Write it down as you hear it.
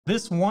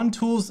This one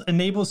tool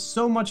enables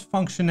so much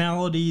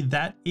functionality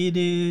that it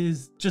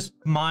is just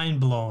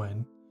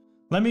mind-blowing.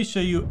 Let me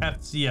show you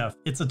FZF.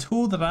 It's a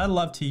tool that I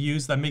love to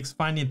use that makes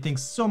finding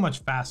things so much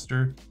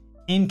faster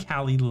in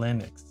Kali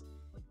Linux.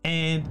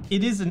 And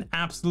it is an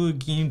absolute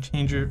game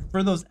changer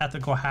for those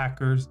ethical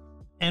hackers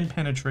and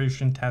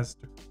penetration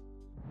testers.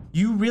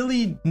 You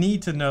really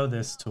need to know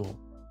this tool.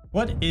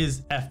 What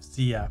is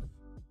FZF?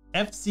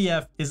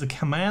 FZF is a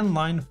command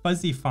line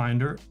fuzzy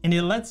finder, and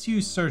it lets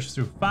you search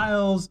through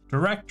files,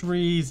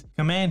 directories,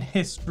 command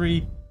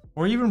history,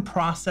 or even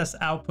process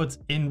outputs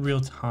in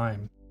real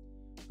time.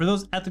 For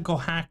those ethical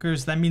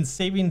hackers, that means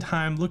saving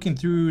time looking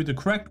through the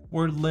correct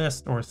word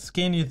list or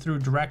scanning through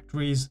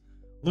directories,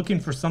 looking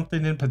for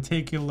something in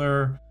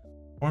particular,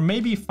 or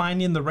maybe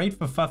finding the right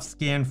FFF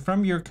scan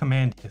from your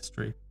command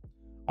history.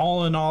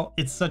 All in all,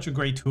 it's such a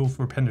great tool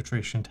for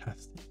penetration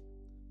testing.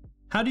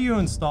 How do you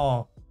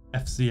install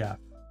FZF?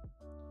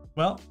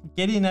 Well,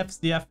 getting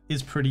FZF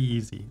is pretty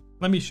easy.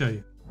 Let me show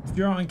you. If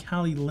you're on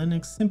Kali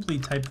Linux, simply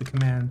type the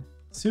command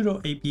sudo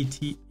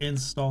apt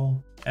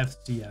install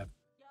FZF.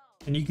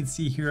 And you can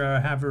see here I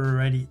have it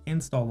already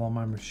installed on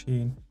my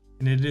machine,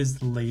 and it is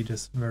the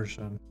latest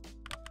version.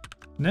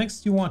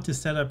 Next, you want to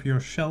set up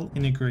your shell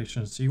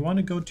integration. So you want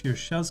to go to your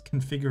shell's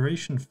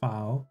configuration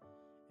file,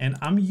 and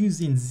I'm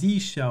using Z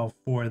shell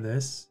for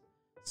this.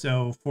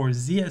 So for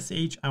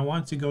ZSH, I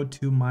want to go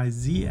to my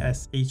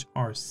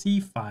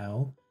ZSHRC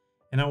file,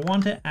 and I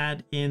want to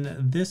add in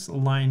this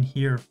line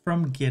here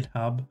from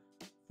GitHub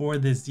for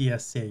the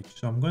ZSH.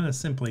 So I'm going to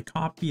simply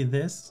copy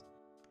this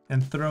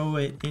and throw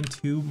it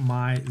into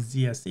my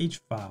ZSH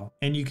file.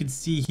 And you can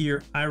see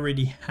here, I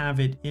already have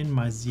it in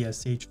my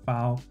ZSH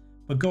file,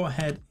 but go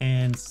ahead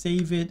and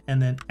save it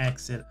and then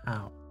exit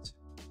out.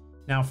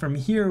 Now from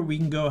here, we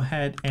can go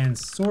ahead and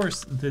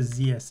source the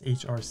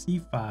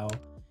ZSHRC file.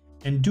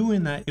 And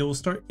doing that, it will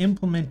start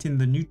implementing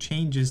the new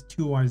changes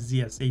to our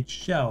ZSH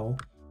shell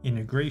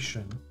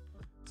integration.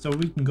 So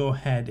we can go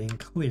ahead and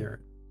clear it.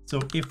 So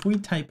if we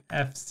type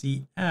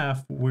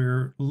FZF,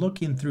 we're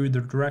looking through the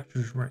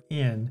directories we're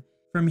in.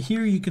 From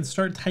here, you can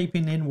start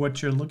typing in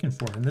what you're looking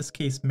for. In this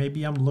case,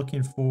 maybe I'm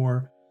looking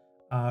for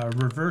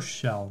reverse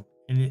shell.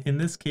 And in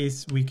this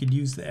case, we could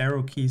use the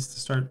arrow keys to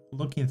start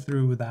looking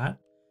through that.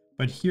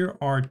 But here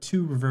are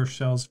two reverse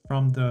shells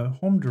from the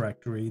home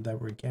directory that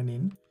we're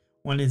getting.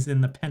 One is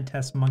in the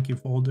pentest monkey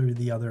folder.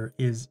 The other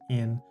is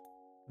in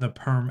the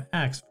perm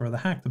X for the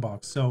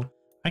hackthebox. So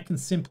I can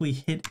simply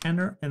hit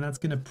enter, and that's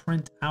going to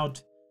print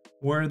out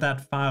where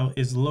that file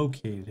is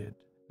located.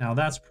 Now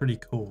that's pretty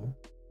cool.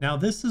 Now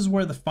this is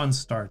where the fun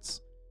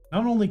starts.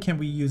 Not only can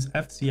we use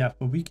FZF,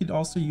 but we could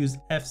also use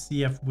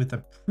FZF with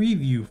a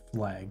preview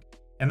flag.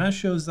 And that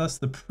shows us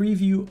the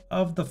preview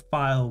of the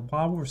file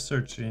while we're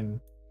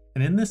searching.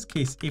 And in this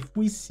case, if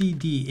we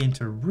CD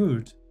into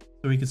root,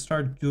 so we could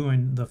start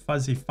doing the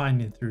fuzzy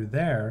finding through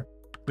there,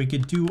 we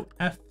could do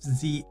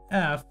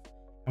FZF,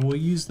 and we'll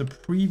use the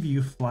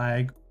preview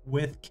flag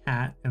with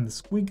cat and the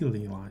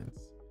squiggly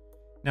lines.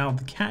 Now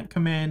the cat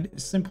command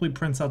simply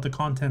prints out the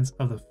contents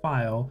of the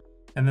file,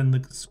 and then the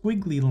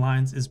squiggly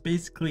lines is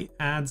basically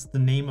adds the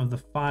name of the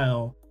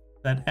file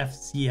that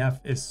FZF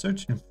is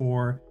searching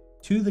for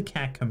to the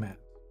cat command.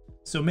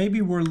 So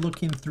maybe we're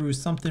looking through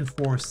something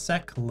for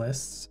sec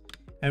lists,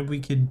 and we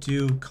could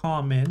do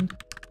common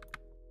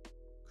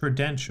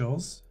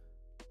credentials.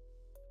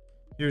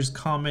 Here's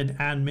common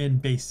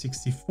admin base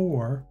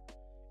 64.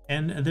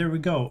 And there we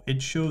go.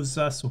 It shows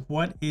us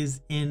what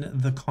is in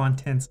the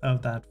contents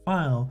of that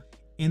file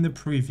in the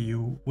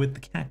preview with the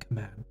cat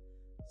command.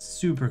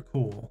 Super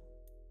cool.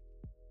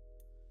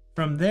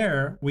 From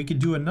there, we could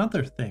do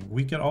another thing.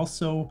 We could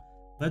also,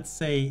 let's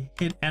say,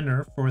 hit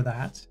enter for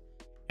that,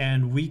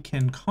 and we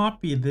can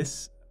copy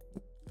this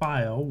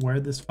file where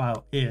this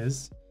file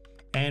is,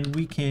 and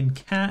we can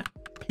cat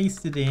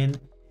paste it in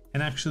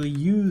and actually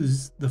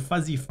use the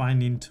fuzzy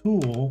finding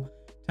tool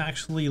to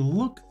actually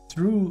look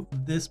through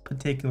this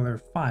particular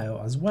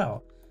file as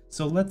well.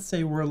 So let's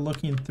say we're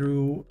looking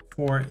through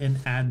for an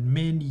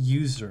admin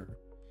user,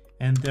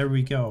 and there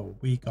we go,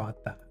 we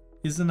got that.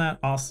 Isn't that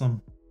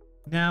awesome?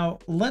 Now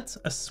let's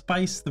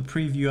spice the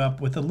preview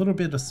up with a little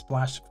bit of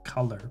splash of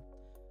color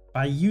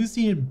by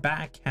using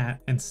batcat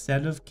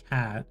instead of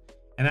cat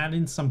and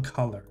adding some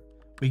color.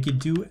 We could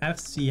do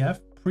FZF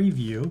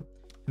preview,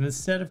 and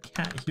instead of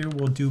cat here,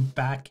 we'll do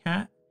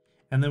batcat,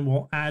 and then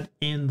we'll add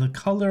in the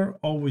color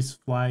always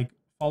flag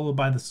followed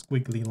by the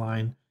squiggly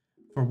line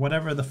for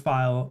whatever the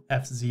file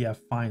FZF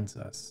finds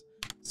us.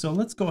 So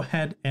let's go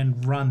ahead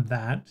and run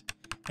that.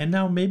 And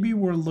now maybe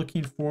we're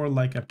looking for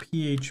like a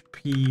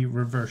PHP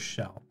reverse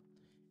shell.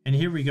 And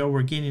here we go,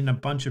 we're getting a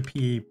bunch of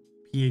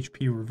PHP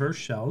reverse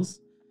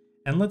shells.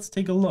 And let's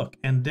take a look.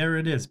 And there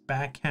it is,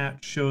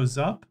 batcat shows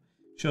up,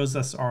 shows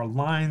us our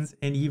lines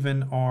and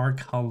even our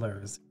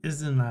colors.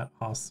 Isn't that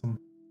awesome?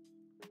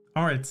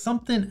 All right,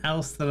 something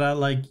else that I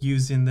like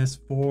using this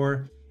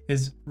for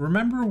is,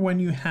 remember when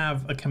you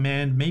have a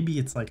command, maybe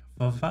it's like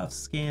a FFF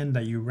scan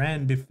that you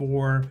ran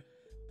before,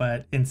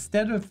 but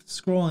instead of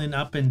scrolling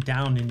up and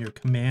down in your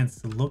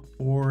commands to look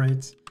for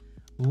it,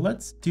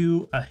 let's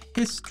do a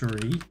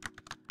history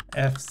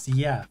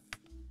FCF.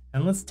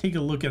 And let's take a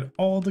look at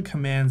all the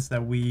commands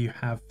that we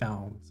have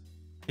found.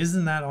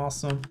 Isn't that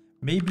awesome?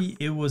 Maybe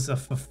it was a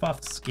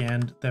FFUF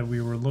scan that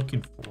we were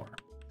looking for.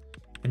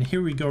 And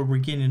here we go, we're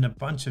getting a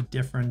bunch of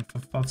different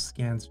FFUF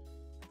scans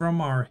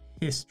from our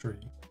history.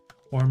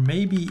 Or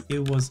maybe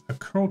it was a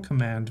curl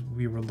command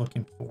we were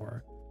looking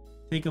for.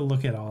 Take a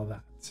look at all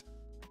that.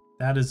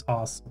 That is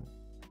awesome.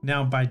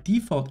 Now by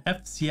default,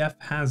 FCF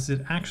has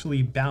it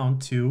actually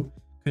bound to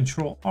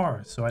Control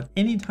R. So at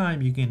any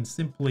time you can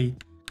simply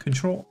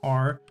Control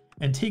R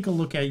and take a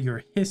look at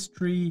your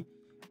history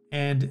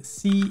and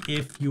see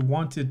if you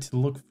wanted to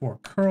look for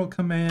curl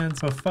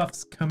commands,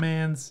 FFUFs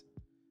commands,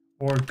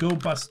 or go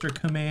buster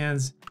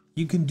commands.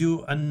 You can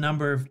do a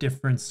number of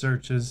different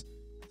searches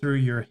through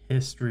your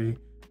history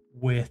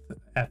with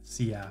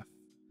FCF.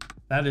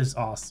 That is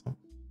awesome.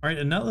 All right,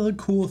 another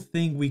cool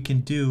thing we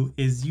can do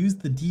is use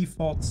the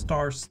default **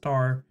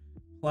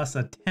 plus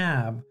a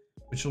tab,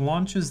 which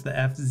launches the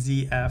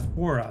FZF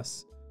for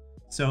us.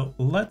 So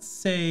let's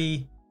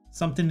say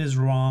something is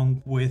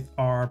wrong with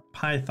our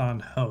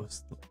Python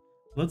host.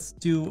 Let's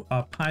do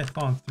a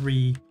Python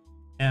 3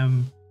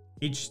 M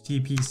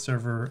HTTP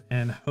server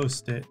and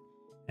host it.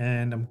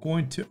 And I'm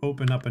going to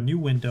open up a new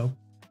window.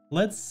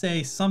 Let's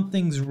say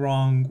something's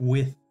wrong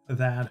with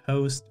that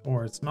host,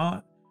 or it's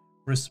not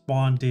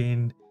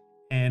responding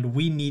and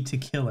we need to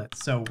kill it.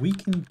 So we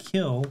can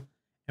kill,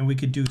 and we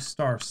could do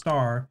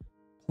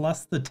 *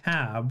 plus the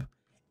tab,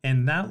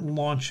 and that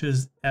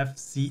launches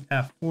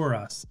FCF for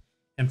us.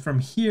 And from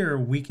here,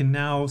 we can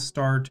now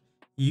start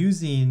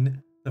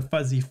using the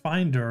fuzzy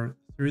finder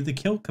through the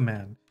kill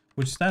command,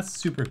 which that's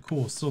super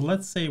cool. So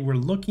let's say we're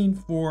looking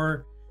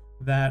for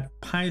that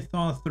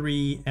Python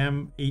 3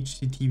 M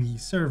HTTP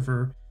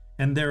server,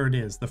 and there it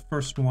is, the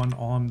first one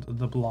on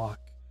the block.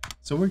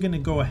 So we're going to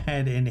go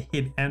ahead and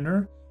hit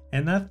enter,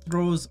 and that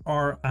throws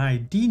our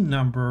ID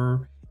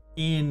number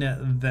in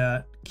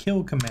the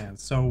kill command.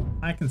 So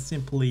I can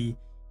simply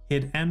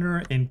hit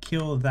enter and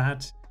kill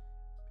that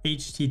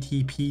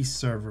HTTP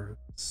server.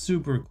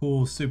 Super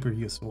cool, super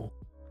useful.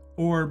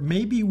 Or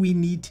maybe we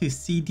need to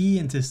CD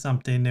into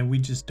something and we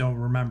just don't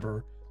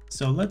remember.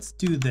 So let's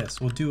do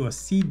this. We'll do a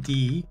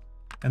CD,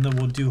 and then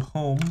we'll do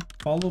home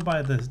followed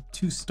by the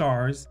 2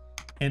 stars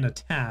and a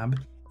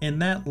tab,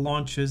 and that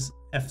launches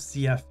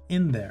FCF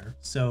in there.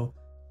 So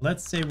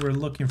let's say we're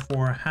looking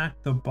for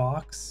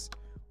hackthebox,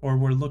 or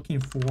we're looking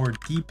for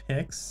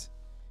dpix,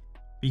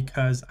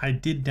 because I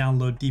did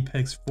download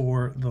dpix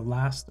for the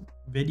last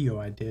video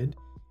I did.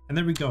 And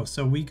there we go.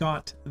 So we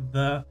got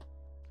the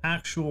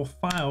actual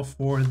file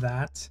for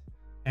that,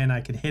 and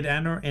I can hit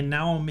enter, and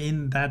now I'm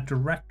in that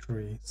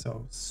directory.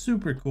 So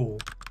super cool.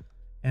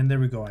 And there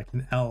we go, I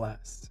can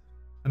ls.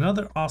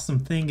 Another awesome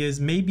thing is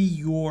maybe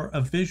you're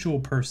a visual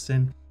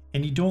person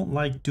and you don't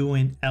like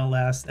doing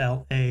ls,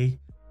 la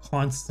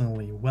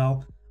constantly.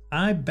 Well,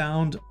 I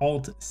bound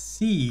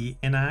Alt-C,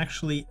 and I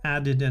actually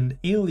added an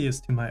alias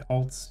to my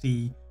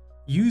Alt-C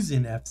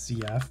using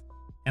FCF,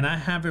 and I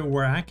have it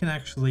where I can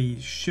actually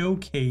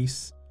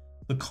showcase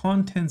the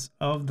contents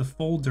of the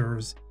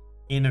folders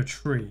in a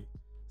tree.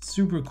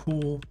 Super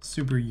cool,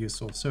 super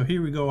useful. So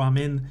here we go, I'm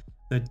in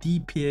the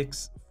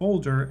dpix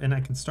folder, and I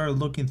can start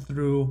looking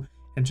through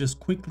and just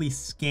quickly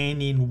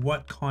scanning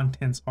what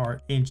contents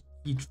are in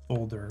each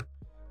folder.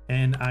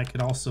 And I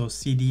could also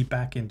CD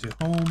back into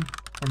home,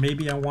 or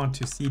maybe I want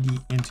to CD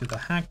into the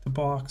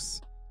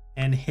hackthebox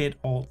and hit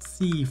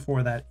Alt-C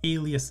for that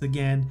alias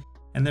again.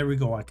 And there we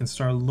go, I can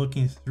start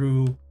looking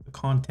through the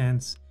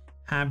contents,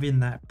 having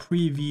that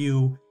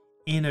preview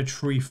in a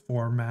tree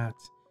format.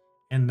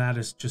 And that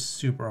is just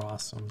super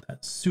awesome.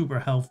 That's super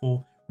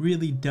helpful.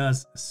 Really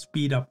does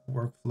speed up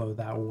workflow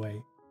that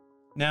way.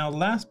 Now,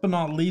 last but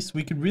not least,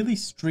 we could really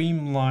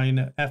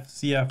streamline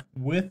FCF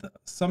with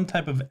some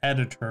type of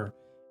editor.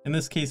 In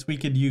this case, we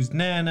could use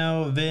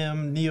Nano,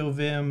 Vim,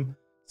 NeoVim,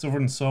 so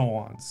forth and so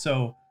on.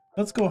 So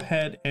let's go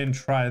ahead and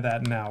try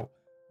that now.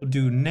 We'll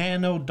do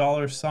nano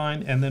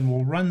 $, and then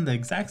we'll run the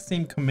exact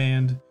same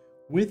command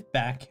with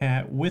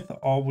batcat, with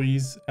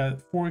always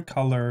for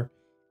color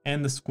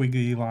and the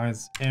squiggly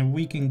lines, and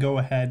we can go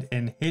ahead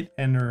and hit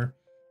enter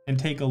and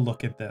take a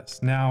look at this.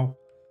 Now,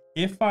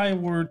 if I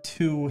were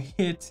to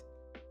hit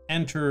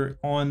enter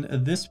on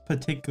this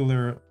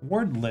particular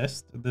word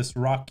list, this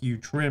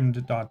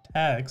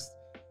rockyou-trimmed.txt,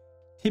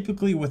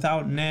 typically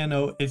without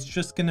nano, it's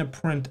just going to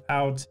print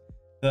out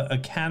the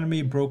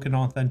Academy broken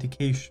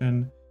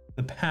authentication,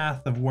 the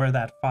path of where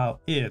that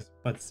file is.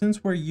 But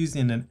since we're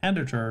using an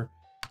editor,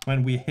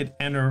 when we hit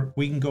enter,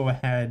 we can go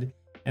ahead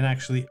and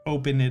actually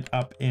open it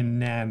up in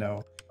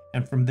nano.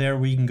 And from there,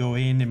 we can go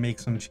in and make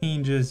some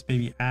changes,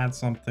 maybe add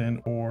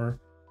something or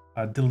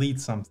delete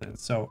something.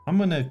 So I'm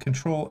going to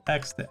Control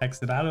X to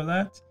exit out of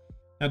that.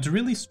 Now, to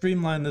really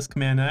streamline this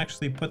command, I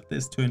actually put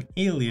this to an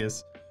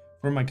alias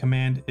for my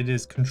command. It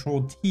is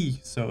Control T.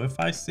 So if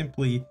I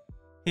simply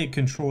hit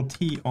Control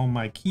T on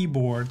my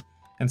keyboard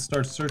and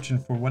start searching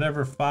for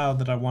whatever file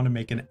that I want to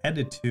make an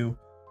edit to,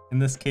 in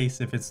this case,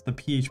 if it's the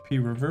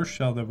PHP reverse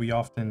shell that we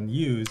often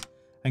use,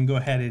 I can go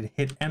ahead and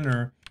hit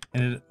enter,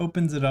 and it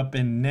opens it up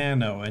in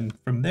Nano. And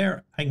from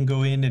there, I can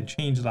go in and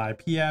change the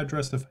IP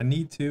address if I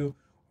need to,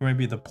 or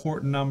maybe the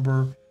port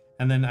number,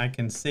 and then I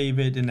can save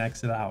it and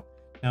exit out.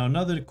 Now,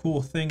 another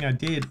cool thing I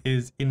did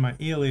is in my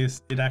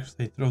alias, it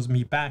actually throws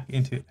me back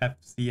into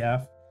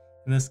FCF.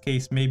 In this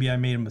case, maybe I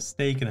made a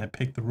mistake and I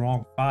picked the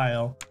wrong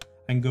file.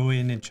 I can go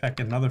in and check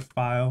another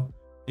file,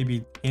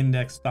 maybe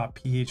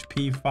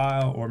index.php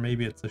file, or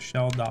maybe it's a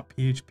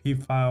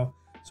shell.php file.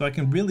 So I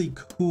can really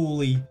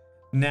coolly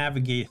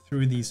navigate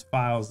through these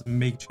files and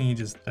make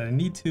changes that I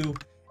need to,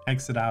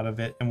 exit out of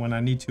it. And when I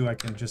need to, I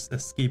can just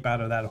escape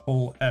out of that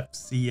whole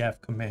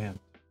FCF command.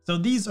 So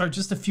these are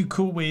just a few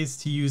cool ways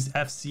to use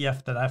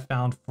FCF that I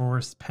found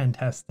for pen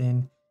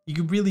testing. You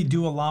can really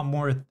do a lot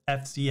more with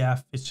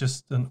FCF. It's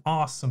just an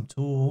awesome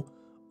tool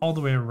all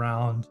the way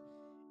around.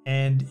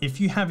 And if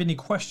you have any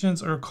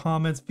questions or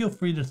comments, feel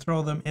free to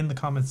throw them in the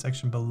comment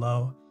section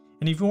below.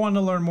 And if you want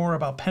to learn more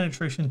about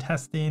penetration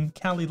testing,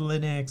 Kali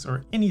Linux,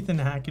 or anything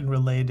hacking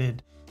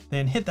related,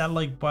 then hit that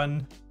like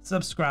button,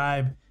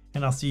 subscribe,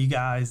 and I'll see you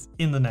guys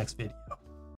in the next video.